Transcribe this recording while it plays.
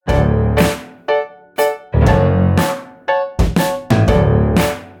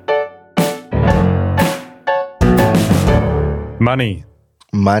Money.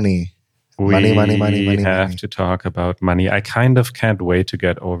 Money. We Money. have to talk about money. I kind of can't wait to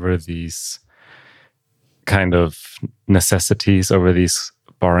get over these kind of necessities, over these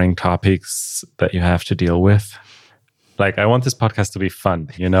boring topics that you have to deal with. Like, I want this podcast to be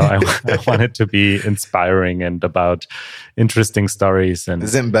fun, you know? I want it to be inspiring and about interesting stories. And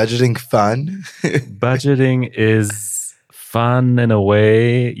isn't budgeting fun? budgeting is fun in a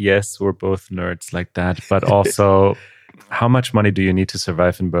way. Yes, we're both nerds like that. But also, how much money do you need to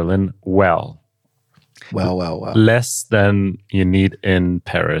survive in Berlin? Well. Less than you need in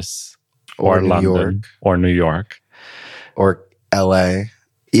Paris or London York. Or New York. Or LA.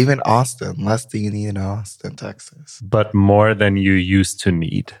 Even Austin. Less than you need in Austin, Texas. But more than you used to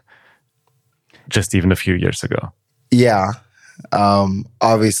need just even a few years ago. Yeah.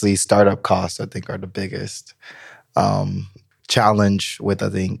 Obviously, startup costs, I think, are the biggest challenge with, I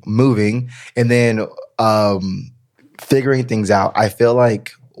think, moving. And then figuring things out. I feel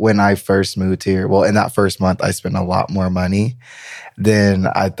like when I first moved here, well, in that first month, I spent a lot more money than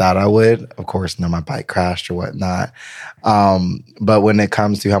I thought I would. Of course, my bike crashed or whatnot. But when it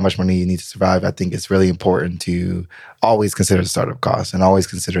comes to how much money you need to survive, I think it's really important to always consider the startup costs and always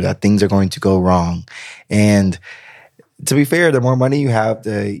consider that things are going to go wrong. And to be fair, the more money you have,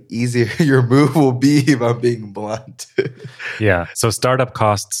 the easier your move will be, if I'm being blunt. Yeah. So startup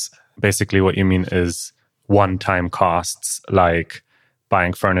costs, basically what you mean is one-time costs, like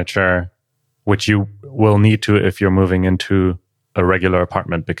buying furniture, which you will need to if you're moving into a regular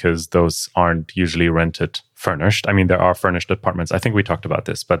apartment, because those aren't usually rented furnished. I mean, there are furnished apartments. I think we talked about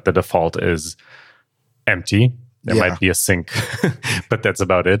this, but the default is empty. There might be a sink, but that's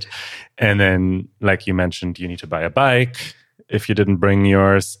about it. And then, like you mentioned, you need to buy a bike if you didn't bring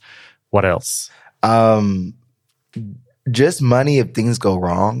yours. What else? Just money if things go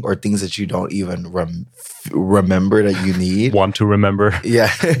wrong or things that you don't even remember that you need. Want to remember.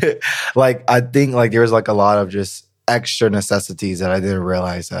 Yeah. Like, I think like there's like a lot of just extra necessities that I didn't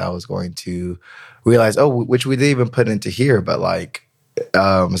realize that I was going to realize, which we didn't even put into here. But like,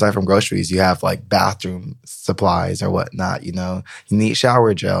 aside from groceries, you have like bathroom supplies or whatnot, you know? You need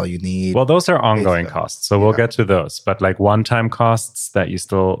shower gel, you need... Well, those are ongoing costs. So we'll get to those. But like one-time costs that you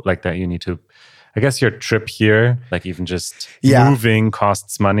still, like that you need to... I guess your trip here, like even just moving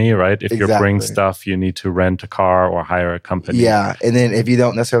costs money, right? If you bring stuff, you need to rent a car or hire a company. Yeah. And then if you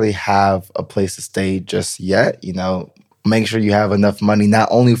don't necessarily have a place to stay just yet, you know, make sure you have enough money, not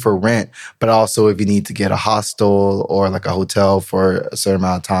only for rent, but also if you need to get a hostel or like a hotel for a certain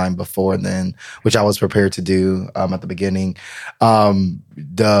amount of time before then, which I was prepared to do at the beginning.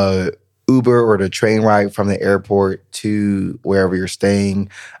 The Uber or the train ride from the airport to wherever you're staying,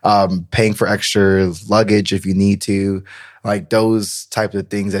 paying for extra luggage if you need to, like those types of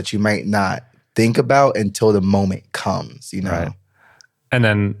things that you might not think about until the moment comes, you know? Right. And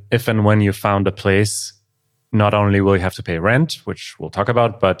then if and when you found a place, not only will you have to pay rent, which we'll talk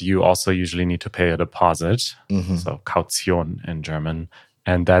about, but you also usually need to pay a deposit. Mm-hmm. So Kaution in German.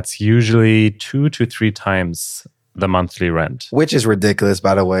 And that's usually 2 to 3 times the monthly rent. Which is ridiculous,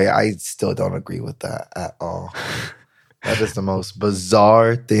 by the way. I still don't agree with that at all. That is the most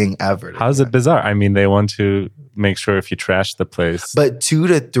bizarre thing ever. How's it bizarre? I mean, they want to make sure if you trash the place. But 2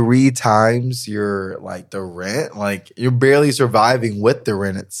 to 3 times your, like, the rent, like, you're barely surviving with the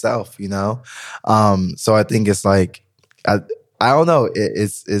rent itself, you know? So I think it's like, I don't know.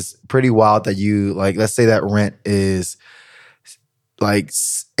 It's pretty wild that you, like, let's say that rent is like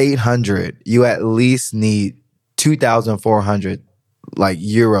 800. You at least need 2,400 like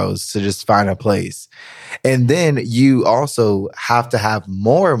euros to just find a place. And then you also have to have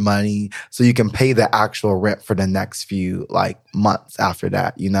more money so you can pay the actual rent for the next few like months after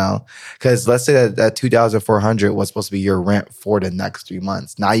that, you know? Because let's say that 2,400 was supposed to be your rent for the next 3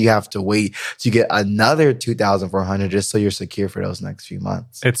 months. Now you have to wait to get another 2,400 just so you're secure for those next few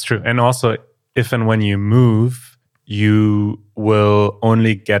months. It's true. And also, if and when you move, you will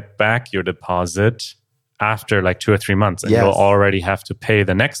only get back your deposit after like 2 or 3 months, and you'll already have to pay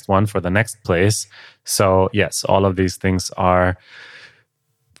the next one for the next place. So yes, all of these things are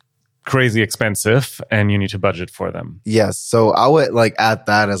crazy expensive and you need to budget for them. Yes. So I would like add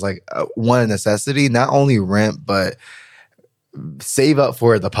that as like one necessity, not only rent, but save up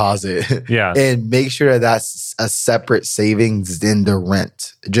for a deposit. Yeah. And make sure that that's a separate savings than the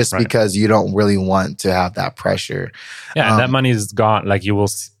rent, just because you don't really want to have that pressure. Yeah. And that money is gone. Like you will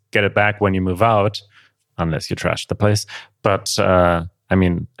get it back when you move out, unless you trash the place. But I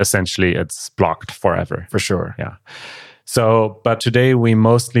mean, essentially it's blocked forever. For sure. Yeah. So, but today we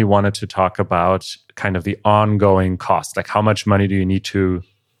mostly wanted to talk about kind of the ongoing cost. Like how much money do you need to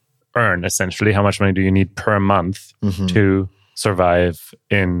earn, essentially? How much money do you need per month to survive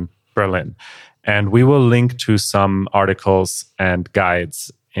in Berlin. And we will link to some articles and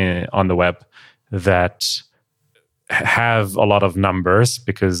guides on the web that have a lot of numbers,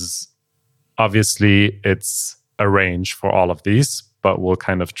 because obviously it's a range for all of these, but we'll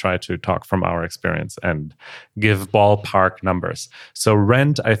kind of try to talk from our experience and give ballpark numbers. So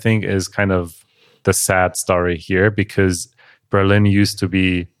rent, I think, is kind of the sad story here, because Berlin used to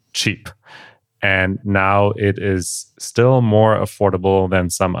be cheap. And now it is still more affordable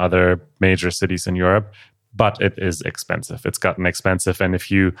than some other major cities in Europe, but it is expensive. It's gotten expensive. And if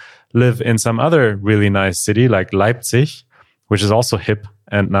you live in some other really nice city like Leipzig, which is also hip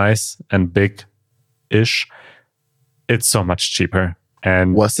and nice and big-ish, it's so much cheaper.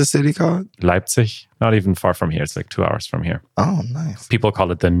 And what's the city called? Leipzig, not even far from here. It's like 2 hours from here. Oh, nice. People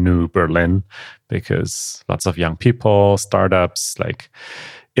call it the new Berlin because lots of young people, startups, like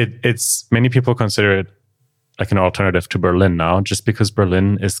it's many people consider it like an alternative to Berlin now, just because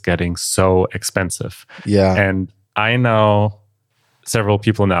Berlin is getting so expensive. Yeah. And I know several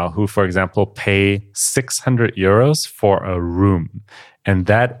people now who, for example, pay 600 euros for a room. And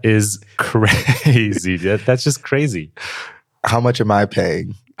that is crazy. That's just crazy. How much am I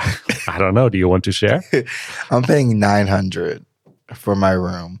paying? I don't know. Do you want to share? I'm paying 900 for my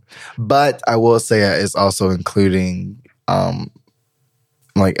room. But I will say it's also including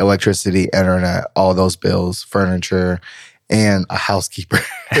like electricity, internet, all those bills, furniture, and a housekeeper.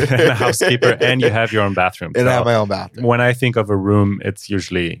 And you have your own bathroom. And I have my own bathroom. When I think of a room, it's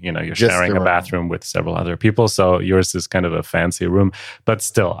usually, you're just sharing a bathroom with several other people. So yours is kind of a fancy room. But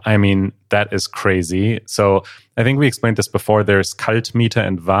still, I mean, that is crazy. So I think we explained this before. There's Kaltmiete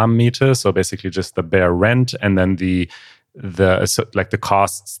and Warmmiete. So basically just the bare rent, and then the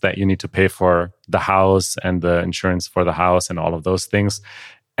costs that you need to pay for the house and the insurance for the house and all of those things.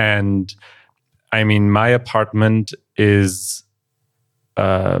 And I mean, my apartment is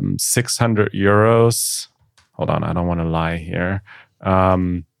 600 euros. Hold on, I don't want to lie here.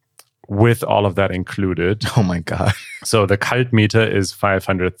 With all of that included. Oh my God. So the Kaltmiete is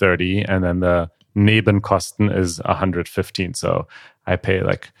 530, and then the Nebenkosten is 115. So I pay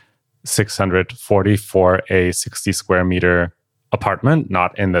like 640 for a 60 square meter apartment,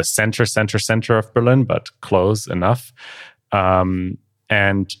 not in the center of Berlin, but close enough.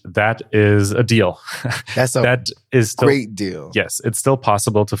 And that is a deal. That is still, great deal. Yes, it's still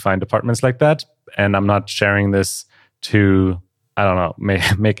possible to find apartments like that. And I'm not sharing this to, I don't know,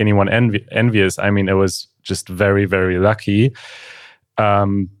 make anyone envious. I mean, it was just very, very lucky.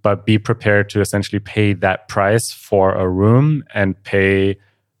 But be prepared to essentially pay that price for a room and pay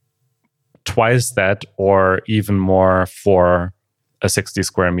twice that or even more for a 60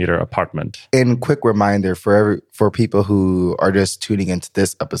 square meter apartment. And quick reminder for people who are just tuning into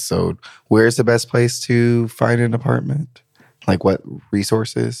this episode, where's the best place to find an apartment? Like what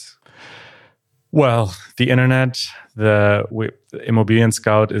resources? Well, the internet, the Immobilien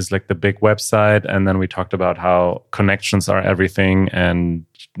Scout is like the big website. And then we talked about how connections are everything and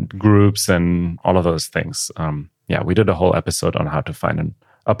groups and all of those things. We did a whole episode on how to find an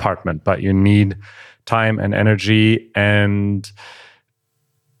apartment, but you need time and energy. And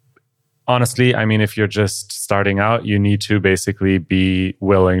honestly, I mean, if you're just starting out, you need to basically be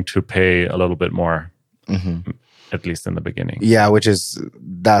willing to pay a little bit more, at least in the beginning. Yeah,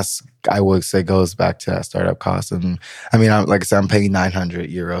 that's I would say goes back to that startup cost. And I mean, like I said, I'm paying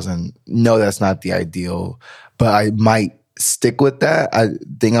 900 euros, and no, that's not the ideal, but I might stick with that. I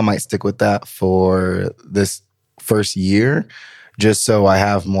think I might stick with that for this first year, just so I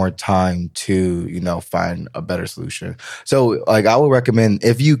have more time to, find a better solution. So, like, I would recommend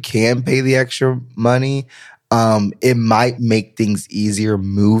if you can pay the extra money, it might make things easier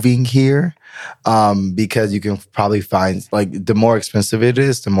moving here, because you can probably find, like, the more expensive it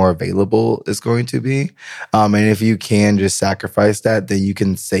is, the more available it's going to be. And if you can just sacrifice that, then you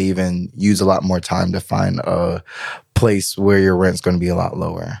can save and use a lot more time to find a place where your rent's going to be a lot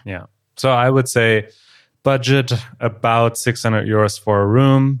lower. Yeah. So I would say budget about 600 euros for a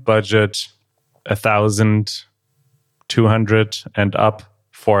room, budget 1,200 and up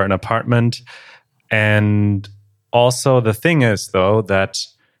for an apartment. And also the thing is, though, that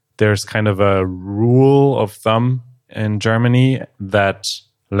there's kind of a rule of thumb in Germany that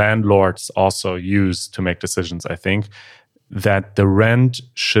landlords also use to make decisions, I think, that the rent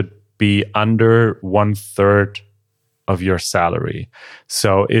should be under 1/3 of your salary.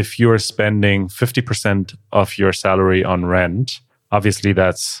 So if you're spending 50% of your salary on rent, obviously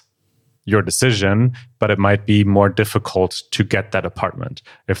that's your decision, but it might be more difficult to get that apartment.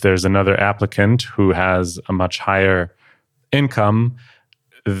 If there's another applicant who has a much higher income,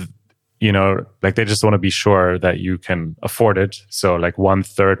 like they just want to be sure that you can afford it. So like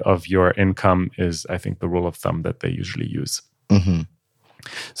 1/3 of your income is, I think, the rule of thumb that they usually use. Mm-hmm.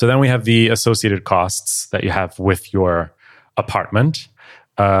 So then we have the associated costs that you have with your apartment.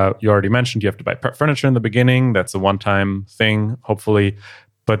 You already mentioned you have to buy furniture in the beginning. That's a one-time thing, hopefully.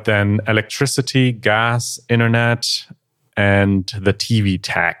 But then electricity, gas, internet, and the TV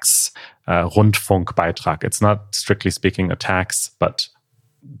tax, Rundfunkbeitrag. It's not strictly speaking a tax, but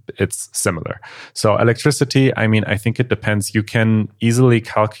it's similar. So electricity, I mean, I think it depends. You can easily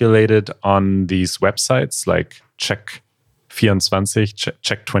calculate it on these websites like Check24,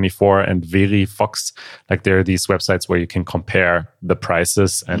 Check24, and Verifox. Like there are these websites where you can compare the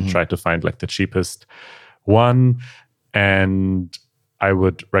prices and try to find like the cheapest one. And I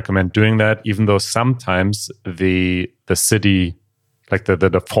would recommend doing that, even though sometimes the city, like the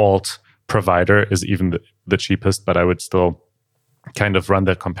default provider is even the cheapest, but I would still kind of run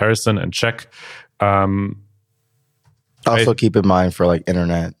that comparison and check. Also keep in mind for like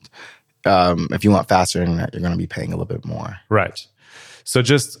internet, if you want faster internet, you're going to be paying a little bit more. Right. So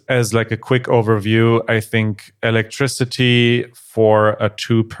just as like a quick overview, I think electricity for a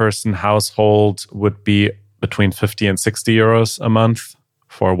 2-person household would be between 50 and 60 euros a month.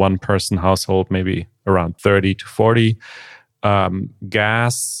 For a 1-person household, maybe around 30 to 40.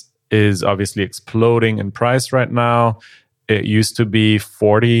 Gas is obviously exploding in price right now. It used to be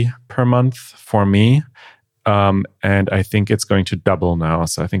 40 per month for me. And I think it's going to double now.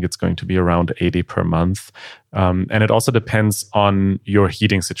 So I think it's going to be around 80 per month. And it also depends on your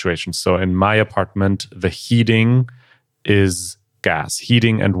heating situation. So in my apartment, the heating is gas.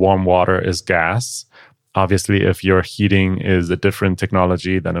 Heating and warm water is gas. Obviously, if your heating is a different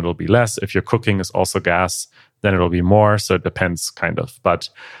technology, then it'll be less. If your cooking is also gas, then it'll be more. So it depends kind of. But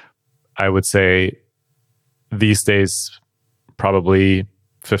I would say these days, probably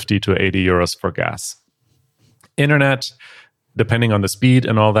 50 to 80 euros for gas. Internet, depending on the speed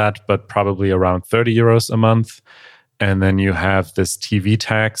and all that, but probably around 30 euros a month. And then you have this TV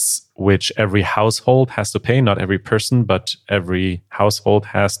tax, which every household has to pay, not every person, but every household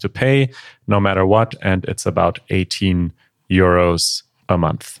has to pay no matter what. And it's about 18 euros a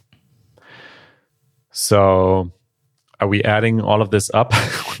month. So are we adding all of this up?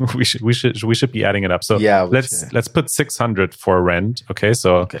 we should be adding it up. So yeah, let's put 600 for rent. Okay.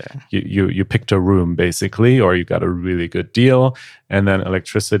 So you picked a room basically, or you got a really good deal. And then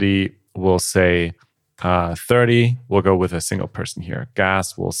electricity will say 30. We'll go with a single person here.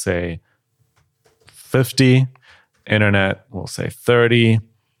 Gas, we'll say 50. Internet, we'll say 30.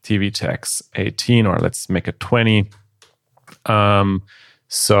 TV tax, 18, or let's make it 20.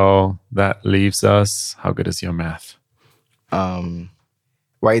 So that leaves us, how good is your math?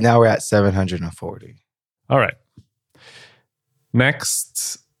 Right now we're at 740. All right.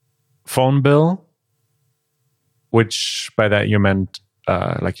 Next, phone bill, which by that you meant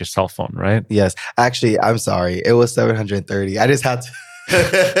like your cell phone, right? Yes. Actually, I'm sorry. It was 730. I just had to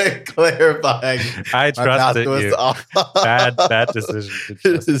clarify. I trusted you. Bad decision to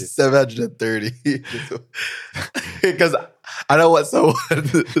trust you. 730. Because I don't want someone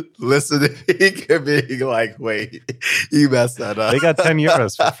listening could be like, wait, you messed that up. They got 10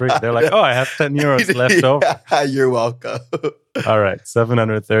 euros for free. They're like, oh, I have 10 euros left over. You're welcome. All right,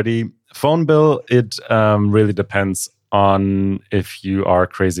 730. Phone bill, it really depends on if you are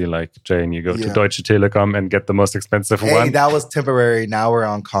crazy like Jay and you go to Deutsche Telekom and get the most expensive one. Hey, that was temporary. Now we're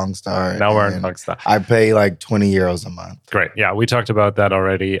on Kongstar. Now we're on Kongstar. I pay like 20 euros a month. Great. Yeah, we talked about that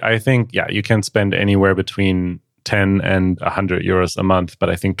already. I think, you can spend anywhere between 10 and 100 euros a month, but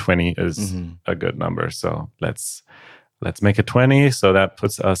I think 20 is a good number. So let's make it 20. So that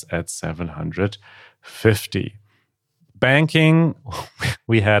puts us at 750. Banking,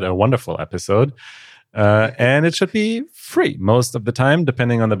 we had a wonderful episode. And it should be free most of the time,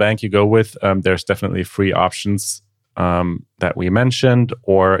 depending on the bank you go with. There's definitely free options that we mentioned,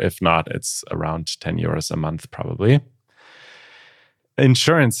 or if not, it's around 10 euros a month probably.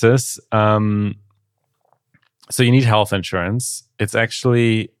 Insurances. So you need health insurance. It's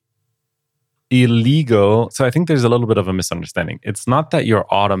actually illegal. So I think there's a little bit of a misunderstanding. It's not that you're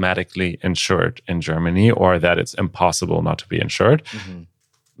automatically insured in Germany or that it's impossible not to be insured.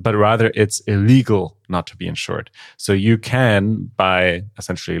 But rather it's illegal not to be insured. So you can, by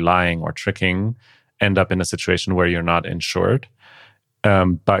essentially lying or tricking, end up in a situation where you're not insured.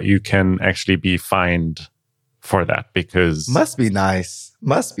 But you can actually be fined for that because... Must be nice.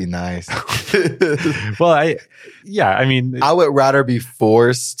 Well, I mean... I would rather be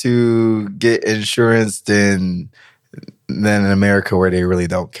forced to get insurance than in America where they really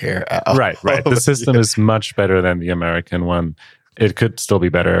don't care at all. Right. The system is much better than the American one. it could still be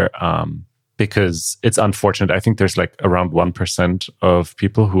better because it's unfortunate. I think there's like around 1% of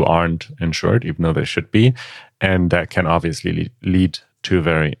people who aren't insured, even though they should be. And that can obviously lead to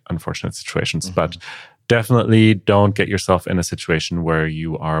very unfortunate situations. But definitely don't get yourself in a situation where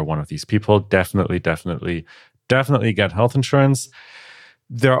you are one of these people. Definitely get health insurance.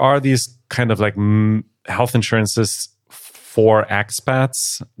 There are these kind of like health insurances for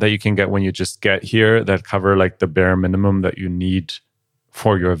expats that you can get when you just get here that cover like the bare minimum that you need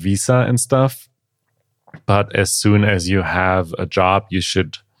for your visa and stuff. But as soon as you have a job, you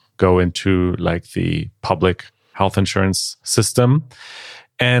should go into like the public health insurance system.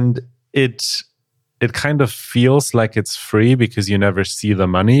 And it kind of feels like it's free because you never see the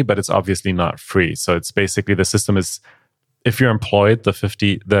money, but it's obviously not free. So it's basically the system is, if you're employed,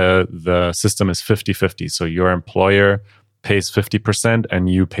 the system is 50-50. So your employer pays 50% and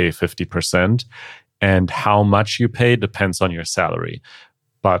you pay 50%. And how much you pay depends on your salary.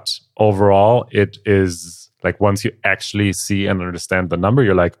 But overall, it is like once you actually see and understand the number,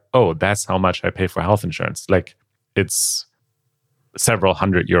 you're like, oh, that's how much I pay for health insurance. Like it's several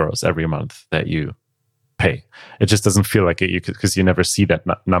hundred euros every month that you pay. It just doesn't feel like it because you never see that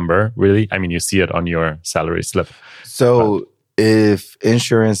number really. I mean, you see it on your salary slip. So if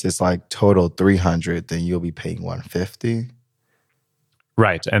insurance is like total 300, then you'll be paying 150.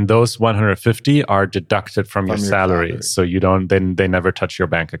 Right. And those 150 are deducted from your salary. So you don't, then they never touch your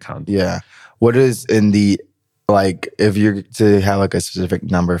bank account. Yeah. What is in the, like, if you're to have like a specific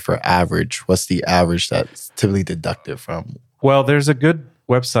number for average, what's the average that's typically deducted from? Well, there's a good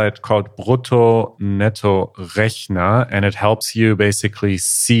website called Brutto Netto Rechner, and it helps you basically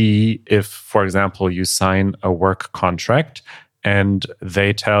see if, for example, you sign a work contract and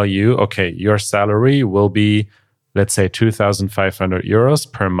they tell you, okay, your salary will be, let's say, 2,500 euros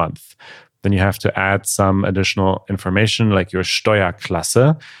per month. Then you have to add some additional information like your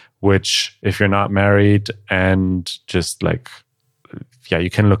Steuerklasse, which if you're not married and just like, yeah, you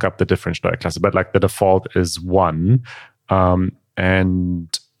can look up the different Steuerklasse, but like the default is 1.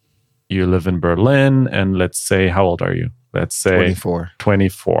 And you live in Berlin, and let's say, how old are you? Let's say 24.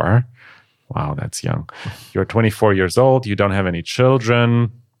 24. Wow, that's young. You're 24 years old. You don't have any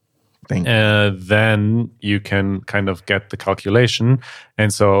children. Then you can kind of get the calculation.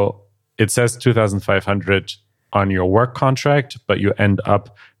 And so it says 2,500 on your work contract, but you end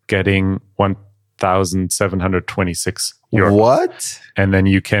up getting 1,726 euros. What? And then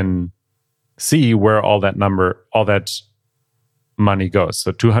you can see where all that money goes.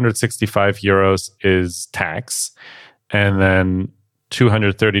 So 265 euros is tax, and then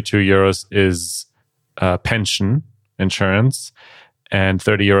 232 euros is pension insurance, and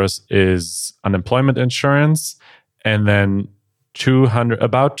 30 euros is unemployment insurance, and then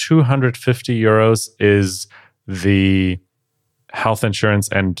about 250 euros is the health insurance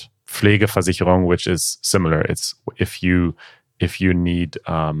and Pflegeversicherung, which is similar. It's if you need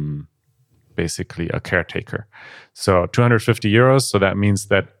basically a caretaker. So 250 euros. So that means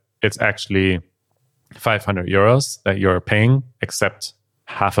that it's actually 500 euros that you're paying, except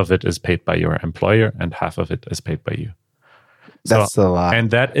half of it is paid by your employer and half of it is paid by you. That's a lot. And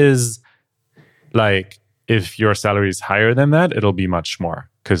that is like, if your salary is higher than that, it'll be much more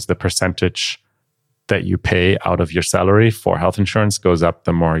because the percentage that you pay out of your salary for health insurance goes up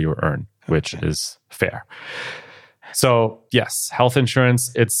the more you earn, which is fair. So yes, health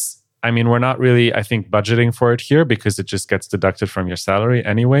insurance, we're not really, I think, budgeting for it here because it just gets deducted from your salary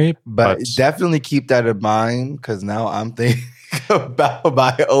anyway. But definitely keep that in mind because now I'm thinking about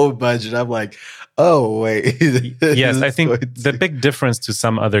my own budget. I'm like, oh, wait. Yes, I think the big difference to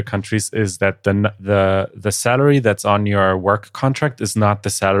some other countries is that the salary that's on your work contract is not the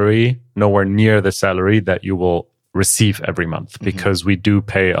salary, nowhere near the salary that you will receive every month because we do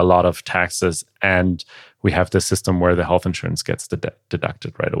pay a lot of taxes and we have the system where the health insurance gets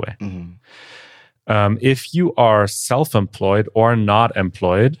deducted right away. If you are self-employed or not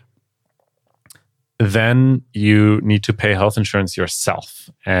employed, then you need to pay health insurance yourself.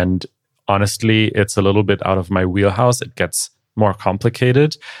 And honestly, it's a little bit out of my wheelhouse. It gets more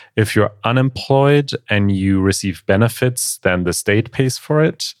complicated. If you're unemployed and you receive benefits, then the state pays for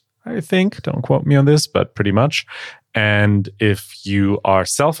it, I think. Don't quote me on this, but pretty much. And if you are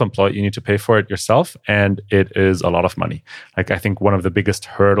self-employed, you need to pay for it yourself. And it is a lot of money. Like, I think one of the biggest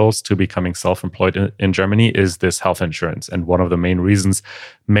hurdles to becoming self-employed in Germany is this health insurance. And one of the main reasons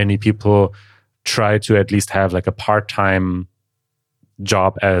many people try to at least have like a part-time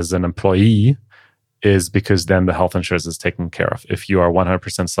job as an employee is because then the health insurance is taken care of. If you are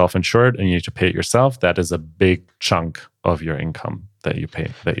 100% self-insured and you need to pay it yourself, that is a big chunk of your income that you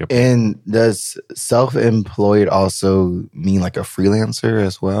pay. And does self-employed also mean like a freelancer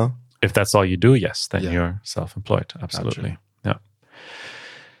as well? If that's all you do, yes, then you're self-employed. Absolutely. Gotcha. Yeah.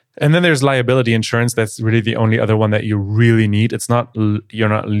 And then there's liability insurance. That's really the only other one that you really need. It's not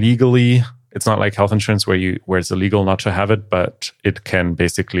like health insurance where it's illegal not to have it, but it can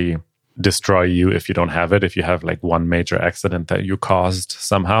basically destroy you if you don't have it, if you have like one major accident that you caused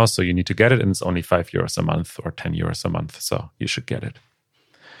somehow. So you need to get it, and it's only €5 a month or €10 a month. So you should get it.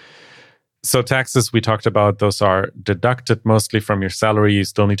 So taxes, we talked about, those are deducted mostly from your salary. You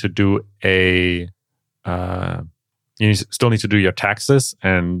still need to do your taxes.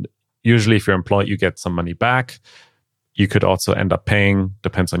 And usually if you're employed, you get some money back. You could also end up paying,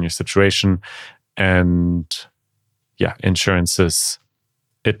 depends on your situation. And insurances,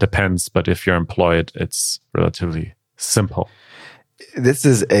 it depends, but if you're employed, it's relatively simple. This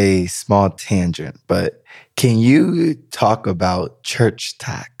is a small tangent, but can you talk about church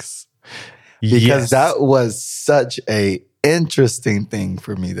tax? Because that was such a interesting thing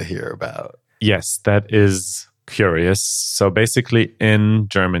for me to hear about. Yes, that is curious. So basically in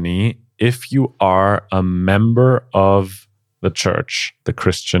Germany, if you are a member of the church, the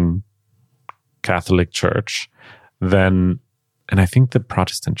Christian Catholic Church, then, and I think the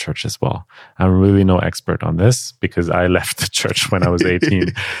Protestant church as well. I'm really no expert on this because I left the church when I was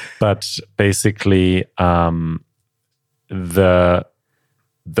 18. But basically, the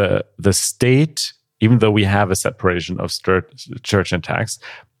state, even though we have a separation of church and tax,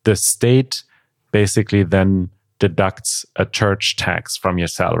 the state basically then deducts a church tax from your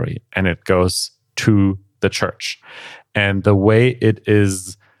salary, and it goes to the church. And the way it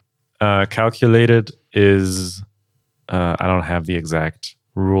is calculated is, I don't have the exact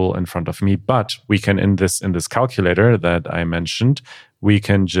rule in front of me, but we can, in this calculator that I mentioned, we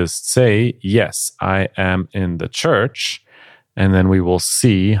can just say, yes, I am in the church, and then we will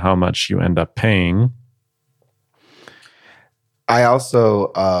see how much you end up paying. I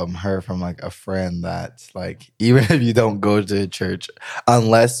also heard from like a friend that like even if you don't go to church,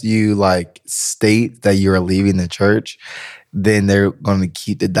 unless you like state that you're leaving the church, then they're going to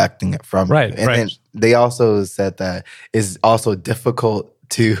keep deducting it from you. And then they also said that it's also difficult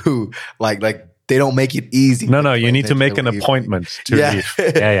to like they don't make it easy. No, you need to make an appointment to leave.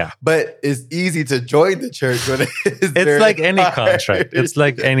 Yeah. But it's easy to join the church when it's like any contract. It's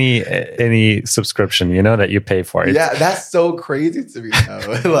like any subscription, that you pay for it. Yeah, that's so crazy to me now.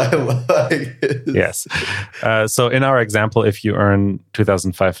 Yes. So in our example, if you earn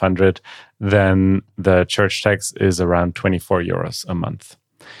 2,500, then the church tax is around €24 a month.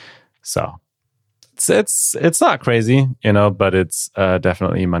 So it's not crazy, but it's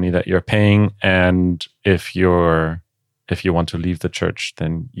definitely money that you're paying. And if you want to leave the church,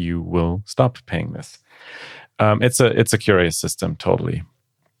 then you will stop paying this. It's a curious system, totally.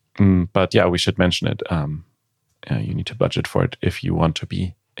 But yeah, we should mention it. You need to budget for it if you want to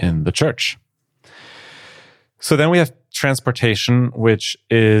be in the church. So then we have transportation, which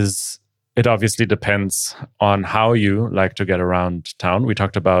is, it obviously depends on how you like to get around town. We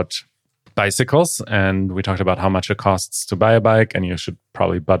talked about bicycles, and we talked about how much it costs to buy a bike, and you should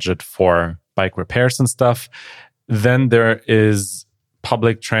probably budget for bike repairs and stuff. Then there is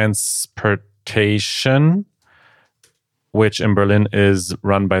public transportation, which in Berlin is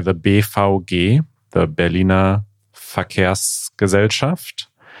run by the BVG, the Berliner Verkehrsgesellschaft.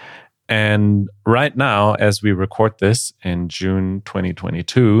 And right now, as we record this in June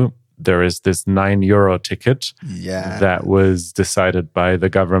 2022, there is this €9 ticket that was decided by the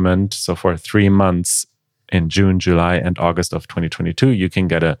government. So for 3 months in June, July, and August of 2022, you can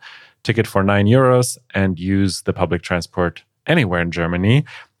get a ticket for €9 and use the public transport anywhere in Germany.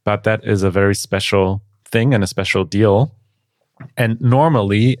 But that is a very special thing and a special deal. And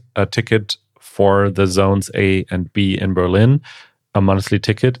normally a ticket for the zones A and B in Berlin, a monthly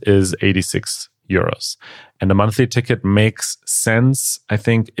ticket is €86. And a monthly ticket makes sense, I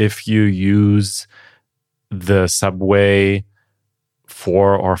think, if you use the subway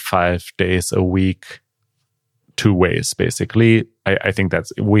 4 or 5 days a week, 2 ways, basically. I think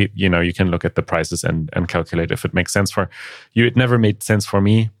that's, you can look at the prices and calculate if it makes sense for you. It never made sense for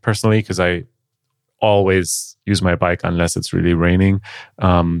me personally, because I always use my bike unless it's really raining.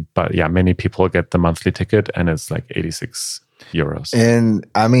 But yeah, many people get the monthly ticket, and it's like €86. And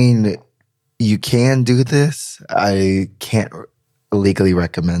I mean, you can do this. I can't legally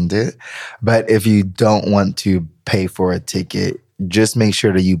recommend it. But if you don't want to pay for a ticket, just make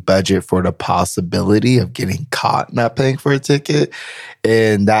sure that you budget for the possibility of getting caught not paying for a ticket.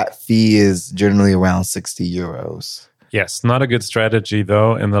 And that fee is generally around 60 euros. Yes, not a good strategy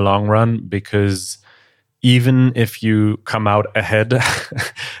though in the long run, because even if you come out ahead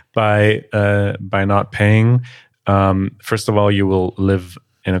by not paying, first of all, you will live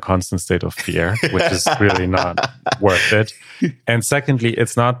in a constant state of fear, which is really not worth it. And secondly,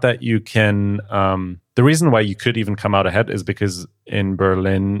 it's not that you can... the reason why you could even come out ahead is because in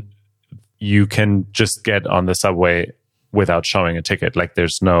Berlin, you can just get on the subway without showing a ticket. Like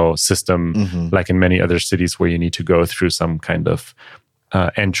there's no system like in many other cities where you need to go through some kind of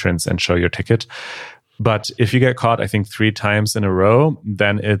entrance and show your ticket. But if you get caught, I think 3 times in a row,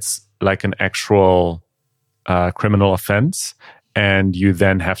 then it's like an actual criminal offense. And you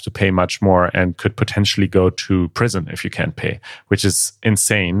then have to pay much more and could potentially go to prison if you can't pay, which is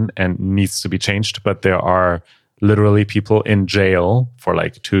insane and needs to be changed. But there are literally people in jail for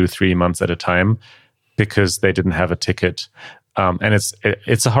like 2-3 months at a time because they didn't have a ticket. And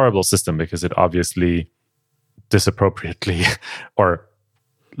it's a horrible system because it obviously disappropriately or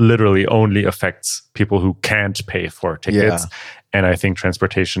literally only affects people who can't pay for tickets. Yeah. And I think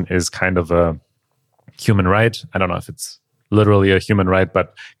transportation is kind of a human right. I don't know if it's literally a human right,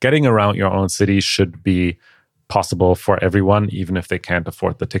 but getting around your own city should be possible for everyone, even if they can't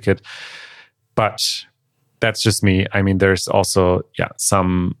afford the ticket. But that's just me. I mean, there's also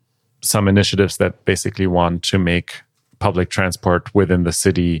some initiatives that basically want to make public transport within the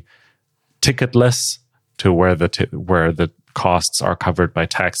city ticketless, to where the costs are covered by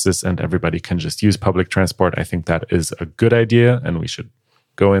taxes and everybody can just use public transport. I think that is a good idea, and we should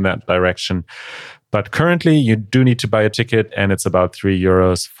go in that direction. But currently, you do need to buy a ticket, and it's about 3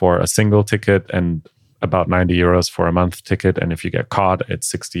 euros for a single ticket and about 90 euros for a month ticket. And if you get caught, it's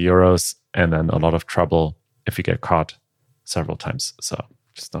 60 euros, and then a lot of trouble if you get caught several times. So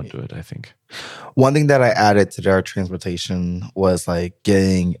just don't do it, I think. One thing that I added to our transportation was like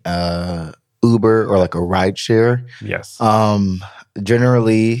getting Uber or like a ride share. Yes.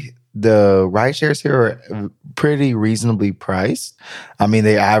 Generally, the ride shares here are pretty reasonably priced. I mean,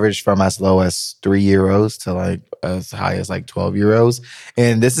 they average from as low as 3 euros to like as high as like 12 euros.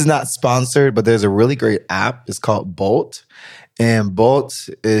 And this is not sponsored, but there's a really great app. It's called Bolt. And Bolt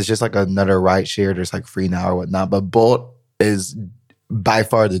is just like another ride share. There's like Free Now or whatnot. But Bolt is by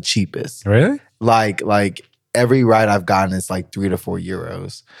far the cheapest. Really? Like every ride I've gotten is like 3 to 4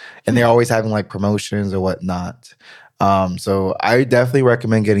 euros. And they're always having like promotions or whatnot. So I definitely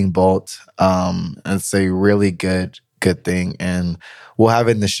recommend getting Bolt. It's a really good thing. And we'll have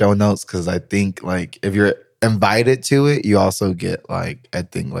it in the show notes because I think like if you're invited to it, you also get like, I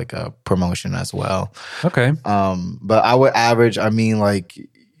think like a promotion as well. Okay. But I would average,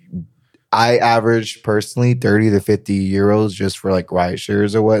 I average personally 30 to 50 euros just for like ride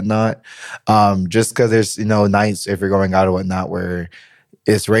shares or whatnot. Just because there's, nights if you're going out or whatnot where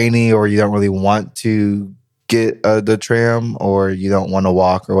it's rainy or you don't really want to get the tram or you don't want to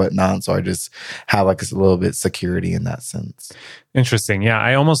walk or whatnot. So I just have like a little bit security in that sense. Interesting. Yeah,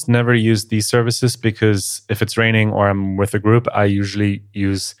 I almost never use these services because if it's raining or I'm with a group, I usually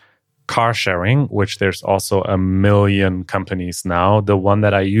use car sharing, which there's also a million companies now. The one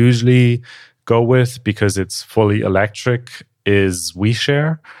that I usually go with because it's fully electric is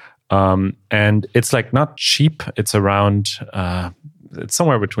WeShare. And it's like not cheap. It's around... it's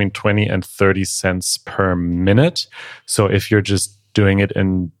somewhere between 20 and 30 cents per minute. So if you're just doing it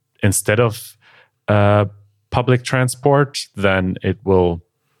instead of public transport, then it will,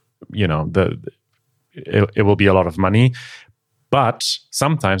 it will be a lot of money. But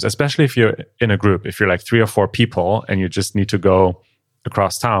sometimes, especially if you're in a group, if you're like 3 or 4 people and you just need to go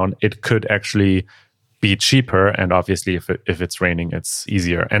across town, it could actually be cheaper. And obviously, if it's raining, it's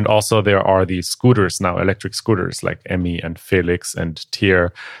easier. And also, there are these scooters now, electric scooters like Emmy and Felix and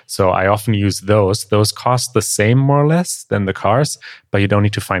Tier. So I often use those. Those cost the same, more or less, than the cars, but you don't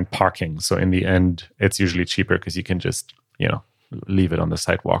need to find parking. So in the end, it's usually cheaper because you can just, leave it on the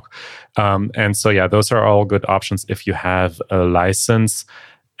sidewalk. And so, yeah, those are all good options if you have a license.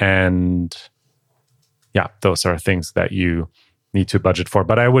 And yeah, those are things that you need to budget for.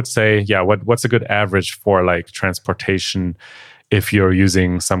 But I would say, what's a good average for like transportation if you're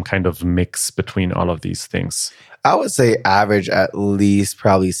using some kind of mix between all of these things? I would say average at least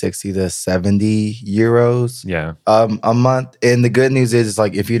probably 60 to 70 euros a month. And the good news is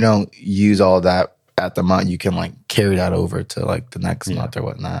like if you don't use all that at the month, you can like carry that over to like the next month or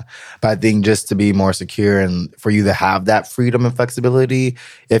whatnot. But I think just to be more secure and for you to have that freedom and flexibility,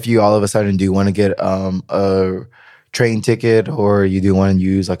 if you all of a sudden do want to get a train ticket or you do want to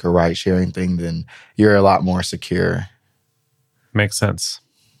use like a ride sharing thing, then you're a lot more secure. Makes sense.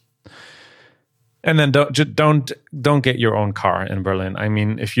 And then don't get your own car in Berlin. I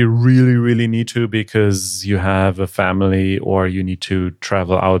mean, if you really, really need to because you have a family or you need to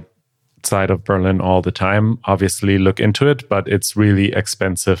travel outside of Berlin all the time, obviously look into it. But it's really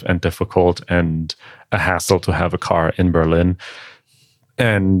expensive and difficult and a hassle to have a car in Berlin.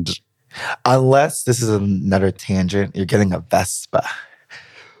 And unless, this is another tangent, you're getting a Vespa.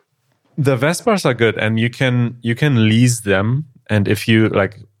 The Vespas are good, and you can lease them. And if you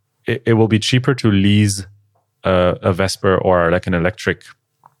like, it will be cheaper to lease a Vespa or like an electric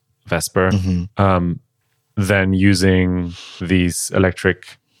Vespa than using these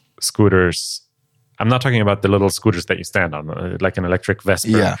electric scooters. I'm not talking about the little scooters that you stand on, like an electric Vespa.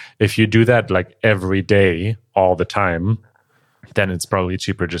 Yeah. If you do that like every day, all the time, then it's probably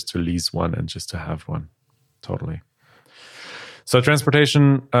cheaper just to lease one and just to have one. Totally. So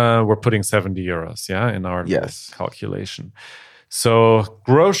transportation, we're putting 70 euros, in our calculation. So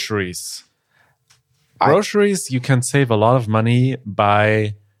groceries. You can save a lot of money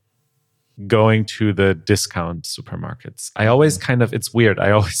by going to the discount supermarkets. I always it's weird.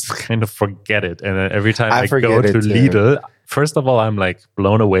 I always kind of forget it. And then every time I go to Lidl, first of all, I'm like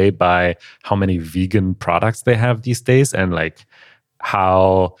blown away by how many vegan products they have these days. And like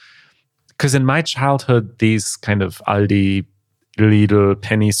how, because in my childhood, these kind of Aldi, Lidl,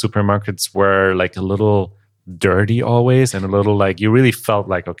 Penny supermarkets were like a little dirty always, and a little like you really felt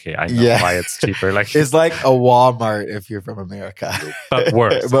like, okay, I know why it's cheaper. Like it's like a Walmart if you're from America, but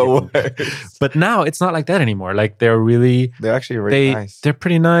worse. But now it's not like that anymore. Like they're actually really nice. They're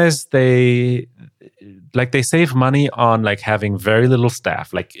pretty nice. They save money on like having very little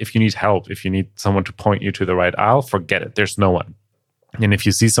staff. Like if you need help, if you need someone to point you to the right aisle, forget it. There's no one. And if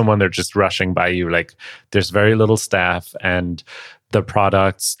you see someone, they're just rushing by you. Like there's very little staff, and the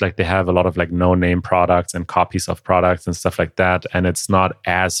products, like they have a lot of like no-name products and copies of products and stuff like that. And it's not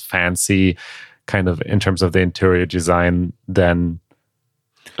as fancy kind of in terms of the interior design than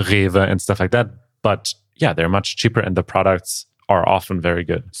Rewe and stuff like that. But yeah, they're much cheaper and the products are often very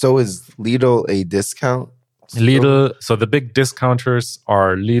good. So is Lidl a discount? Lidl, so the big discounters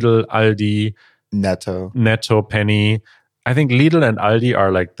are Lidl, Aldi, Netto, Penny. I think Lidl and Aldi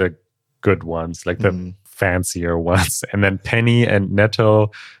are like the good ones, like the fancier ones, and then Penny and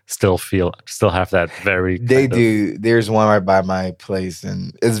Netto still have that very. They do. There's one right by my place,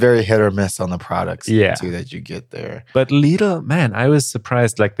 and it's very hit or miss on the products too that you get there. But Lidl, man, I was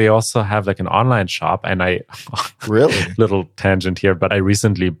surprised. Like they also have like an online shop, and I really little tangent here, but I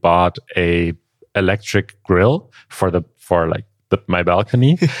recently bought a electric grill for my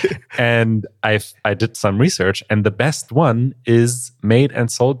balcony. And I did some research, and the best one is made and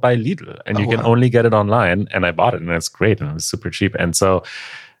sold by Lidl, and you can only get it online. And I bought it, and it's great, and it was super cheap. And so,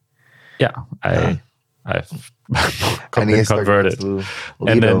 I've been converted.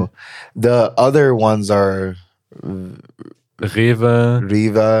 And then the other ones are Rewe,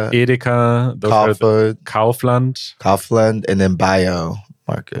 Edeka, Kaufland, and then Bio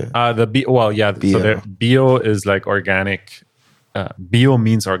Market. So Bio is like organic. Bio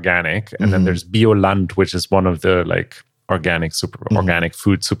means organic, and then there's Bioland, which is one of the like organic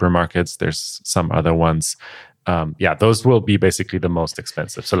food supermarkets. There's some other ones. Those will be basically the most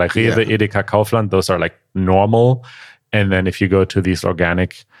expensive. So like Rewe, Edeka, Kaufland, those are like normal. And then if you go to these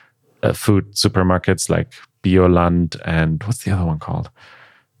organic food supermarkets like Bioland and what's the other one called?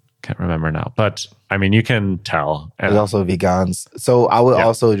 Can't remember now. But I mean, you can tell. There's also vegans. So I would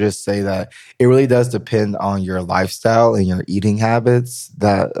also just say that it really does depend on your lifestyle and your eating habits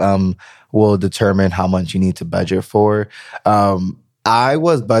that will determine how much you need to budget for. I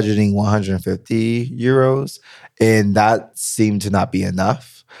was budgeting 150 euros, and that seemed to not be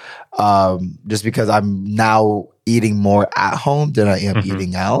enough. Just because I'm now eating more at home than I am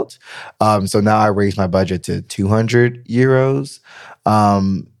eating out. So now I raised my budget to 200 euros.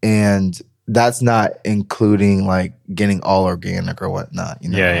 And that's not including like getting all organic or whatnot.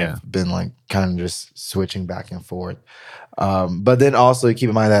 I've been like kind of just switching back and forth. But then also keep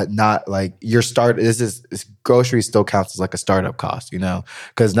in mind that not like groceries still counts as like a startup cost,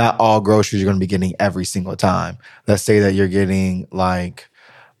 because not all groceries you're going to be getting every single time. Let's say that you're getting like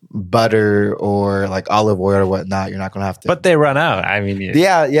butter or like olive oil or whatnot. You're not going to have to. But they run out. I mean,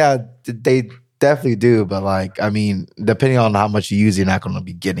 they definitely do. But like, I mean, depending on how much you use, you're not going to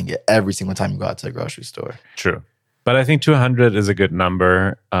be getting it every single time you go out to the grocery store. True. But I think 200 is a good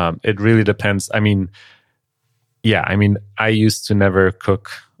number. It really depends. I mean, I used to never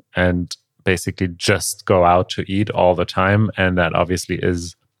cook and basically just go out to eat all the time. And that obviously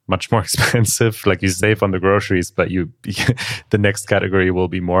is much more expensive. Like you save on the groceries, but the next category will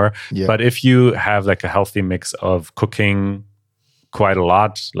be more. Yeah. But if you have like a healthy mix of cooking quite a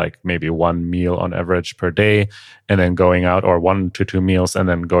lot, like maybe one meal on average per day, and then going out, or 1 to 2 meals and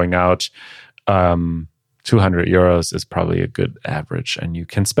then going out, 200 euros is probably a good average. And you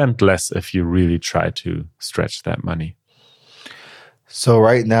can spend less if you really try to stretch that money. So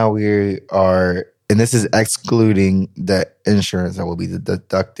right now we are, and this is excluding the insurance that will be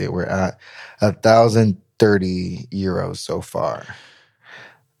deducted, we're at 1,030 euros so far.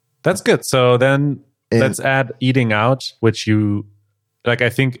 That's good. So then let's add eating out, which you, like, I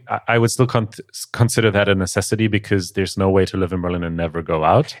think I would still consider that a necessity, because there's no way to live in Berlin and never go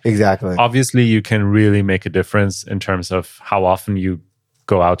out. Exactly. Obviously, you can really make a difference in terms of how often you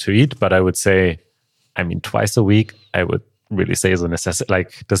go out to eat. But I would say, I mean, twice a week, I would really say is a necessity.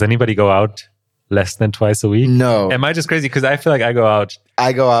 Like, does anybody go out less than twice a week? No. Am I just crazy? Because I feel like I go out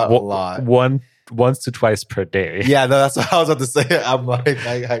a lot. Once to twice per day. Yeah, no, that's what I was about to say. I'm like,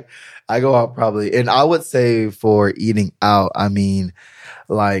 I go out probably, and I would say for eating out, I mean,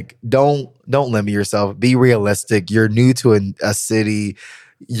 like, don't limit yourself. Be realistic. You're new to a city.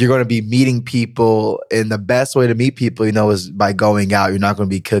 You're going to be meeting people, and the best way to meet people, is by going out. You're not going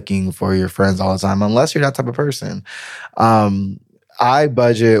to be cooking for your friends all the time, unless you're that type of person. I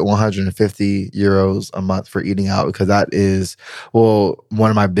budget 150 euros a month for eating out, because that is, one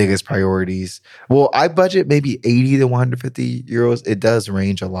of my biggest priorities. I budget maybe 80 to 150 euros. It does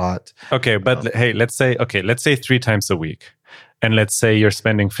range a lot. Okay, but hey, let's say 3 times a week. And let's say you're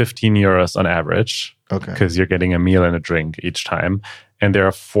spending 15 euros on average. Okay. Because you're getting a meal and a drink each time. And there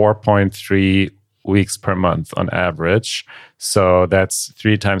are 4.3 weeks per month on average. So that's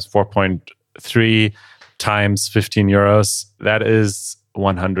 3 times 4.3 times 15 euros. That is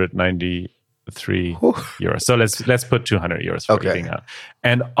 193 euros. So let's put 200 euros for eating out.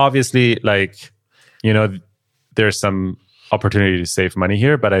 And obviously, like, there's some opportunity to save money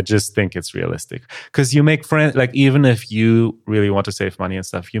here, but I just think it's realistic, because you make friends. Like, even if you really want to save money and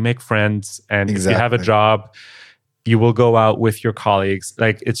stuff, you make friends, and if you have a job, you will go out with your colleagues.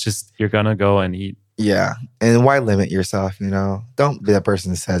 Like, it's just, you're gonna go and eat. Yeah, and why limit yourself? Don't be that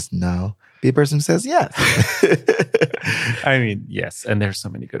person that says no. Be a person who says yes. I mean, yes, and there's so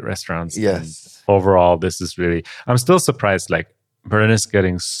many good restaurants. Yes. Overall, this is really, I'm still surprised. Like, Berlin is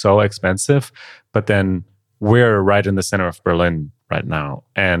getting so expensive, but then we're right in the center of Berlin right now.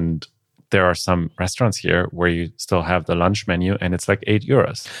 And there are some restaurants here where you still have the lunch menu, and it's like 8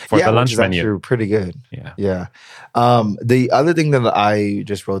 euros for the lunch menu. Actually pretty good. Yeah. The other thing that I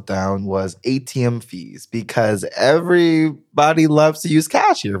just wrote down was ATM fees, because everybody loves to use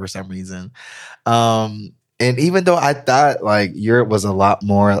cash here for some reason. And even though I thought like Europe was a lot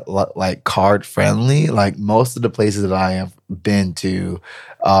more like card friendly, like most of the places that I have been to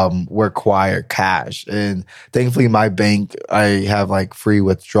require cash. And thankfully my bank, I have like free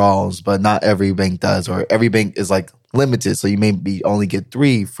withdrawals, but not every bank does, or every bank is like limited. So you maybe only get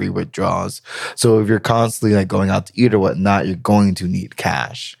 3 free withdrawals. So if you're constantly like going out to eat or whatnot, you're going to need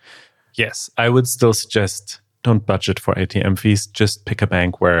cash. Yes, I would still suggest don't budget for ATM fees. Just pick a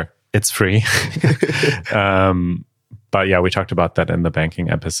bank where it's free. But yeah, we talked about that in the banking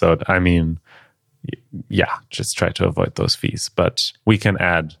episode. I mean, yeah, just try to avoid those fees. But we can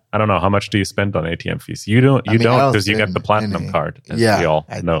add, I don't know, how much do you spend on ATM fees? You don't, because you get the platinum card, as we all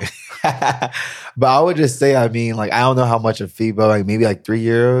know. But I would just say, I mean, like, I don't know how much a fee, but like maybe like 3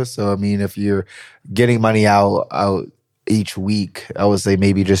 euros. So I mean, if you're getting money out each week, I would say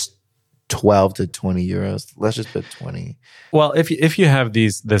maybe just 12 to 20 euros. Let's just put 20. Well, if you have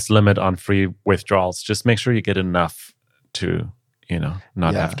this limit on free withdrawals, just make sure you get enough to,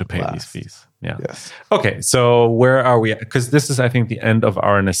 not have to pay these fees. Yeah. Yes. Okay. So where are we at? Because this is, I think, the end of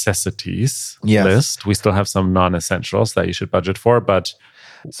our necessities list. We still have some non-essentials that you should budget for, but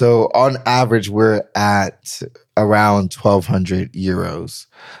so on average, we're at around 1,200 euros.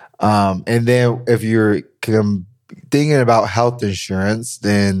 And then if you're thinking about health insurance,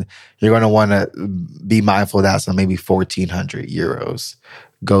 then you're going to want to be mindful of that. So maybe 1,400 euros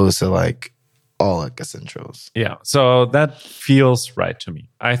goes to like all like essentials. Yeah. So that feels right to me.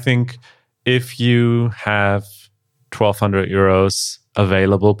 I think if you have 1,200 euros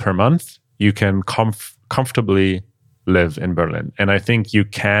available per month, you can comfortably live in Berlin. And I think you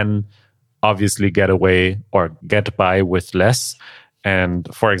can obviously get away or get by with less. And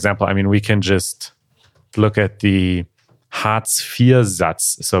for example, I mean, we can just look at the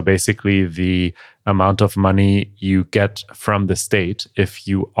Hartz-IV-Satz. So basically the amount of money you get from the state if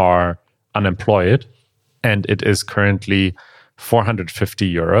you are unemployed. And it is currently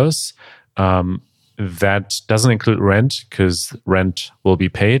 450 euros. That doesn't include rent, because rent will be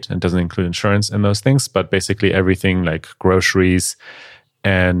paid, and doesn't include insurance and those things. But basically everything like groceries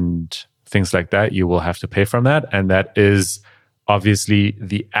and things like that, you will have to pay from that. And that is obviously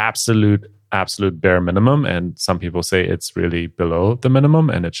the absolute bare minimum, and some people say it's really below the minimum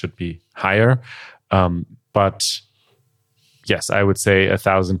and it should be higher. But yes, I would say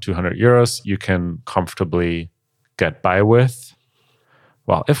 1,200 euros you can comfortably get by with.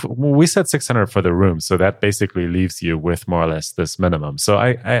 Well, if we said 600 for the room, so that basically leaves you with more or less this minimum. So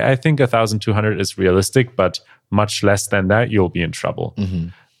I think 1,200 is realistic, but much less than that, you'll be in trouble. Mm-hmm.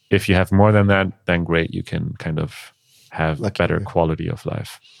 If you have more than that, then great, you can kind of have Lucky better you. Quality of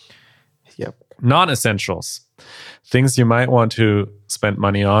life. Yep. Non-essentials, things you might want to spend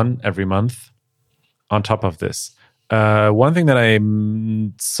money on every month on top of this. One thing that I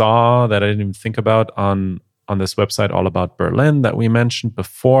saw that I didn't even think about on this website all about Berlin that we mentioned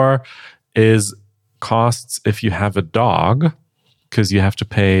before is costs if you have a dog, because you have to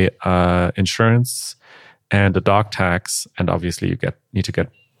pay insurance and a dog tax, and obviously you need to get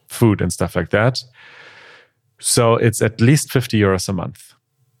food and stuff like that. So it's at least 50 euros a month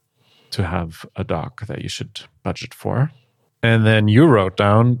to have a dog that you should budget for. And then you wrote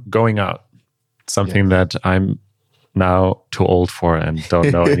down going out, something that I'm now too old for and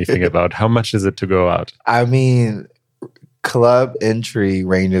don't know anything about. How much is it to go out? I mean, club entry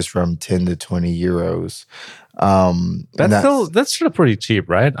ranges from 10 to 20 euros. That's still pretty cheap,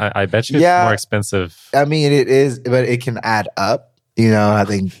 right? I bet you it's more expensive. I mean, it is, but it can add up. You know, I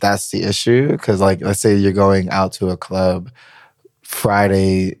think that's the issue. Because, like, let's say you're going out to a club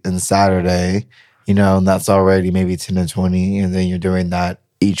Friday and Saturday, you know, and that's already maybe 10 to 20, and then you're doing that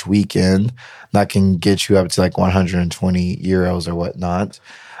each weekend. That can get you up to like 120 euros or whatnot.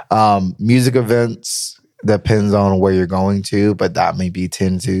 Music events depends on where you're going to, but that may be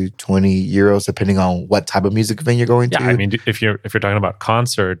 10 to 20 euros depending on what type of music event you're going to. Yeah, I mean, if you're talking about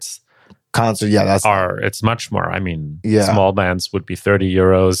concerts, it's much more. I mean, small bands would be 30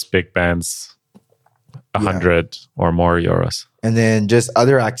 euros, big bands 100 or more euros. And then just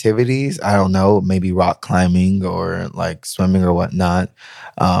other activities, I don't know, maybe rock climbing or like swimming or whatnot.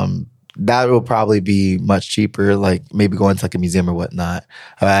 That will probably be much cheaper, like maybe going to like a museum or whatnot.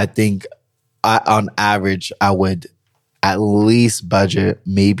 I think on average, I would at least budget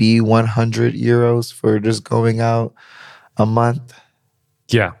maybe 100 euros for just going out a month.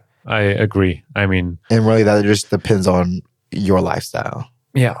 Yeah, I agree. I mean, and really that just depends on your lifestyle.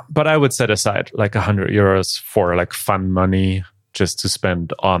 Yeah, but I would set aside like 100 euros for like fun money just to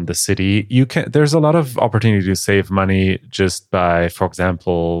spend on the city. There's a lot of opportunity to save money just by, for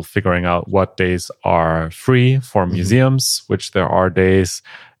example, figuring out what days are free for museums, which there are days.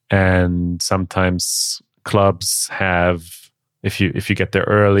 And sometimes clubs have, if you get there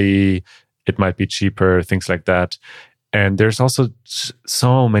early, it might be cheaper, things like that. And there's also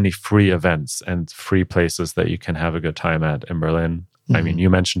so many free events and free places that you can have a good time at in Berlin. I mean, you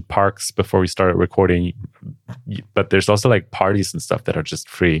mentioned parks before we started recording, but there's also like parties and stuff that are just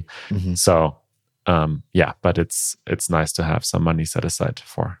free. So, but it's nice to have some money set aside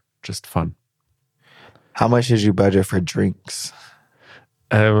for just fun. How much did you budget for drinks?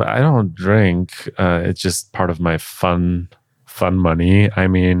 I don't drink. It's just part of my fun money. I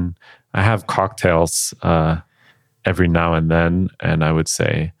mean, I have cocktails every now and then, and I would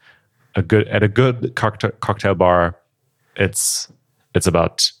say at a good cocktail bar, it's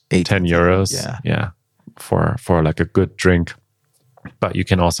about 10 euros. Yeah. For like a good drink. But you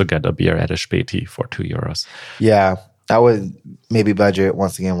can also get a beer at a Späti for 2 euros. Yeah. I would maybe budget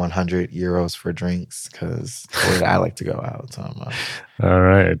once again 100 euros for drinks because I like to go out. So all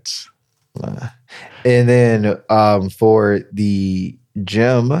right. And then for the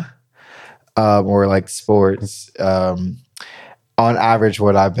gym or like sports, on average,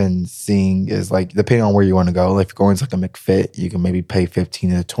 what I've been seeing is like, depending on where you want to go, like if you're going to like a McFit, you can maybe pay 15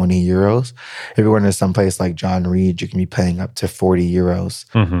 to 20 euros. If you're going to some place like John Reed, you can be paying up to 40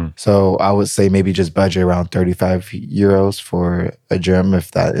 euros. So I would say maybe just budget around 35 euros for a gym if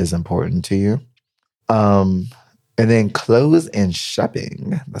that is important to you. And then clothes and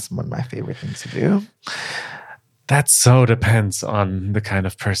shopping. That's one of my favorite things to do. That so depends on the kind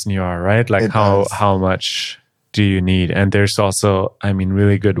of person you are, right? Like how much do you need? And there's also, I mean,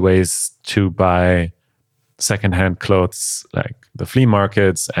 really good ways to buy secondhand clothes, like the flea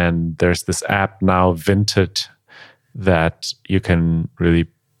markets. And there's this app now, Vinted, that you can really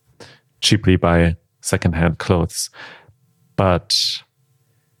cheaply buy secondhand clothes. But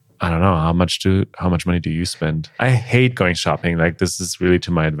I don't know, how much money do you spend? I hate going shopping. Like, this is really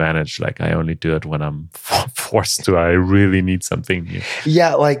to my advantage. Like, I only do it when I'm forced to. I really need something new.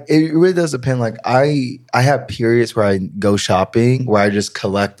 Yeah, like it really does depend. Like I have periods where I go shopping where I just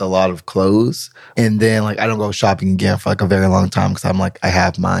collect a lot of clothes, and then like I don't go shopping again for like a very long time because I'm like I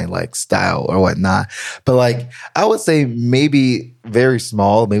have my like style or whatnot. But like I would say maybe very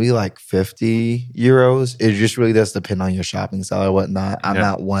small, maybe like 50 euros. It just really does depend on your shopping style or whatnot. I'm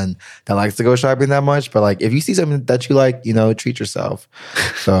not one that likes to go shopping that much, but like if you see something that you like, you know, treat yourself.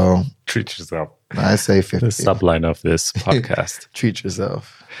 So Treat yourself. I say 50. The subline of this podcast. Treat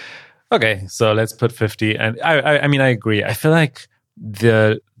yourself. Okay, so let's put 50. And I mean, I agree. I feel like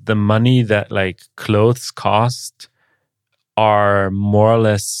the money that like clothes cost are more or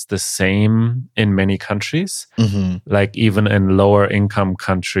less the same in many countries. Mm-hmm. Like even in lower income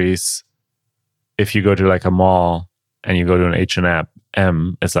countries, if you go to like a mall and you go to an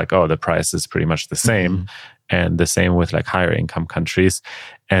H&M, it's like, oh, the price is pretty much the same. Mm-hmm. And the same with like higher income countries.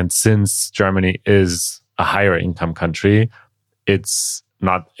 And since Germany is a higher income country, it's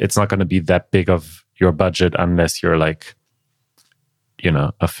not going to be that big of your budget unless you're like, you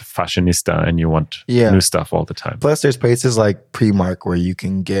know, a fashionista and you want new stuff all the time. Plus, there's places like Primark where you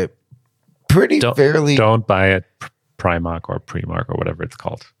can get fairly. Don't buy at Primark or Primark or whatever it's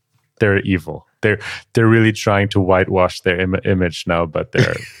called. They're evil. They're really trying to whitewash their image now, but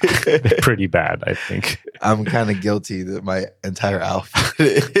they're pretty bad, I think. I'm kind of guilty that my entire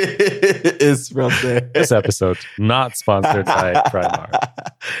outfit is from there. This episode not sponsored by Primark.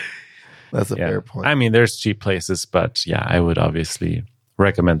 That's a fair point. I mean, there's cheap places, but yeah, I would obviously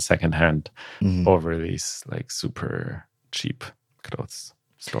recommend secondhand over these like super cheap clothes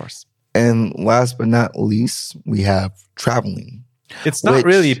stores. And last but not least, we have traveling. It's not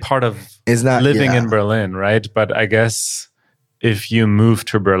really part of living in Berlin, right? But I guess if you move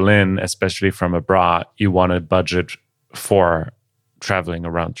to Berlin, especially from abroad, you want to budget for traveling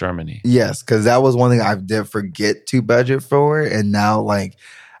around Germany. Yes, because that was one thing I did forget to budget for. And now, like,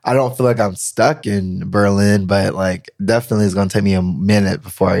 I don't feel like I'm stuck in Berlin, but like definitely it's going to take me a minute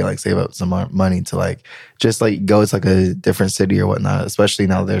before I like save up some more money to like just like go to like a different city or whatnot, especially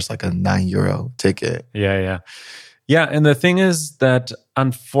now there's like a €9 ticket. Yeah, and the thing is that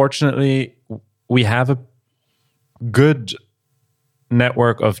unfortunately we have a good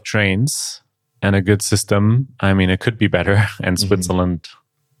network of trains and a good system. I mean, it could be better, and Switzerland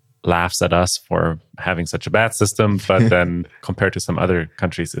laughs at us for having such a bad system, but then compared to some other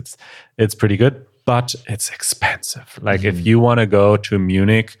countries, it's pretty good, but it's expensive. Like if you want to go to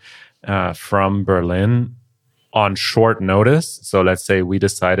Munich from Berlin on short notice, so let's say we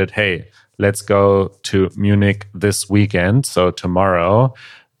decided, hey, let's go to Munich this weekend, so tomorrow,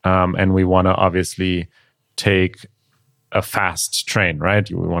 and we want to obviously take a fast train, right?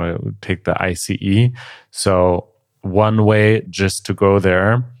 We want to take the ICE. So one way just to go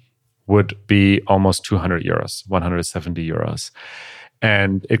there would be almost €200, €170.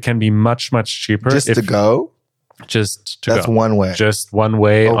 And it can be much, much cheaper. Just to go? Just to That's go. one way. Just one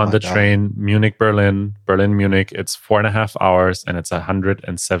way on the God. train, Munich, Berlin, Berlin, Munich. It's 4.5 hours and it's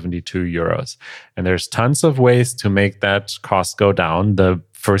 €172. And there's tons of ways to make that cost go down. The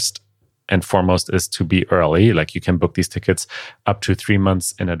first and foremost is to be early. Like you can book these tickets up to 3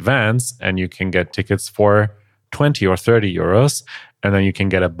 months in advance and you can get tickets for 20 or 30 euros. And then you can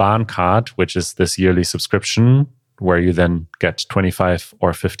get a Bahncard, which is this yearly subscription where you then get 25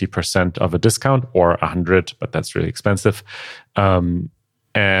 or 50% of a discount, or 100, but that's really expensive. And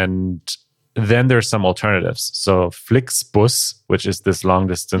then there's some alternatives. So Flixbus, which is this long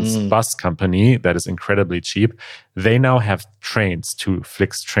distance bus company that is incredibly cheap, they now have trains to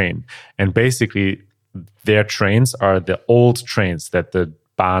Flixtrain. And basically their trains are the old trains that the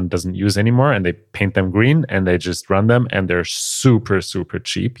Bahn doesn't use anymore, and they paint them green and they just run them, and they're super, super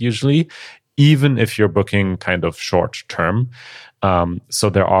cheap usually, even if you're booking kind of short term.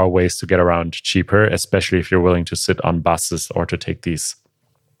 So there are ways to get around cheaper, especially if you're willing to sit on buses or to take these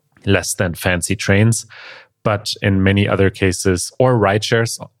less than fancy trains. But in many other cases, or ride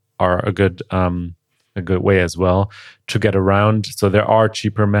shares are a good way as well to get around. So there are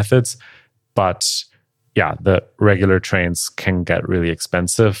cheaper methods, but yeah, the regular trains can get really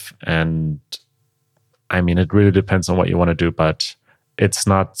expensive. And I mean, it really depends on what you want to do, but it's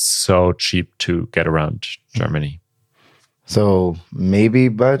not so cheap to get around Germany. So maybe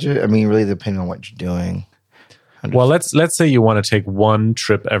budget. I mean, really depending on what you're doing. Well, let's say you want to take one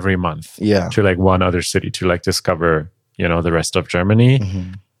trip every month to like one other city to like discover, you know, the rest of Germany.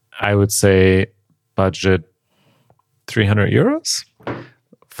 I would say budget €300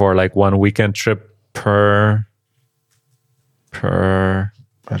 for like one weekend trip per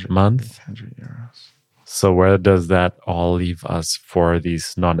month. 800 euros. So where does that all leave us for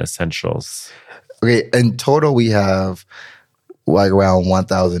these non-essentials? Okay, in total we have like around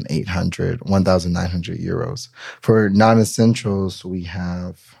 1,900 euros. For non-essentials, we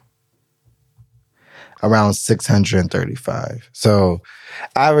have around 635. So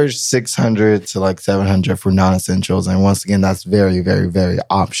average 600 to like 700 for non-essentials. And once again, that's very, very, very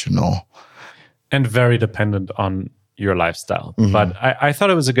optional. And very dependent on your lifestyle. But I thought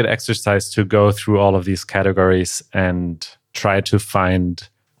it was a good exercise to go through all of these categories and try to find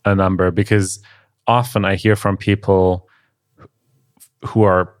a number, because often I hear from people who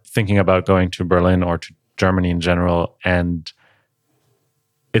are thinking about going to Berlin or to Germany in general, and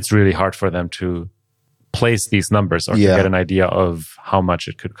it's really hard for them to place these numbers or to get an idea of how much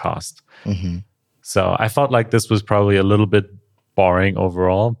it could cost. So I felt like this was probably a little bit boring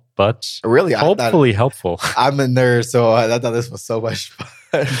overall, but really hopefully helpful. I'm a nerd, so I thought this was so much fun.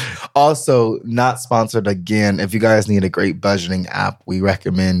 Also, not sponsored again. If you guys need a great budgeting app, we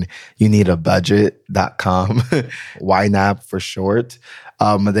recommend YouNeedABudget.com, YNAB for short.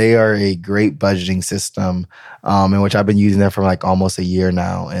 They are a great budgeting system, in which I've been using them for like almost a year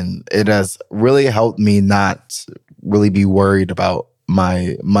now. And it has really helped me not really be worried about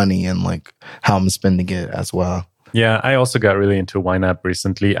my money and like how I'm spending it as well. Yeah, I also got really into YNAB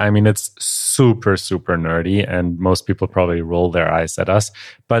recently. I mean, it's super, super nerdy, and most people probably roll their eyes at us.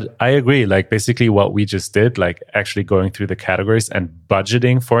 But I agree, like basically what we just did, like actually going through the categories and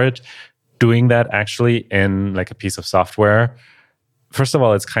budgeting for it, doing that actually in like a piece of software. First of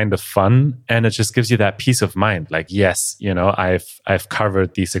all, it's kind of fun, and it just gives you that peace of mind. Like, yes, you know, I've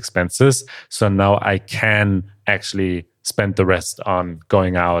covered these expenses, so now I can actually spend the rest on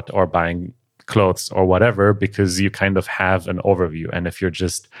going out or buying clothes or whatever, because you kind of have an overview. And if you're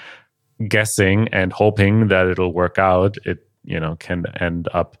just guessing and hoping that it'll work out, it, you know, can end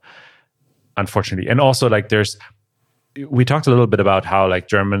up, unfortunately. And also, like, we talked a little bit about how like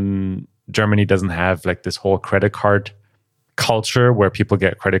Germany doesn't have like this whole credit card culture where people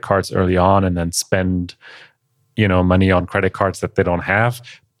get credit cards early on and then spend, you know, money on credit cards that they don't have.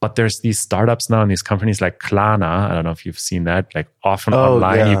 But there's these startups now and these companies like Klarna. I don't know if you've seen that. Like often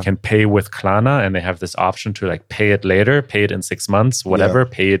online, you can pay with Klarna, and they have this option to like pay it later, pay it in 6 months, whatever,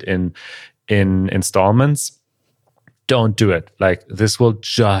 pay it in installments. Don't do it. Like this will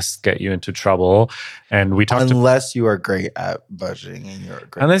just get you into trouble. And we talked unless you are great at budgeting and you're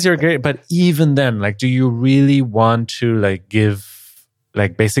great. Unless you're great, but even then, like, do you really want to like give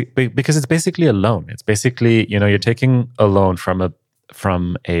like because it's basically a loan. It's basically, you know, you're taking a loan from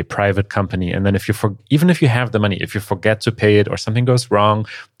a private company, and then even if you have the money, if you forget to pay it or something goes wrong,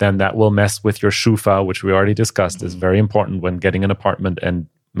 then that will mess with your Schufa, which we already discussed is very important when getting an apartment and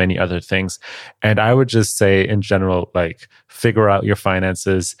many other things. And I would just say in general, like, figure out your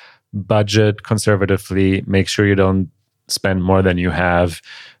finances, budget conservatively, make sure you don't spend more than you have,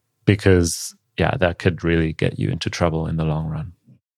 because that could really get you into trouble in the long run.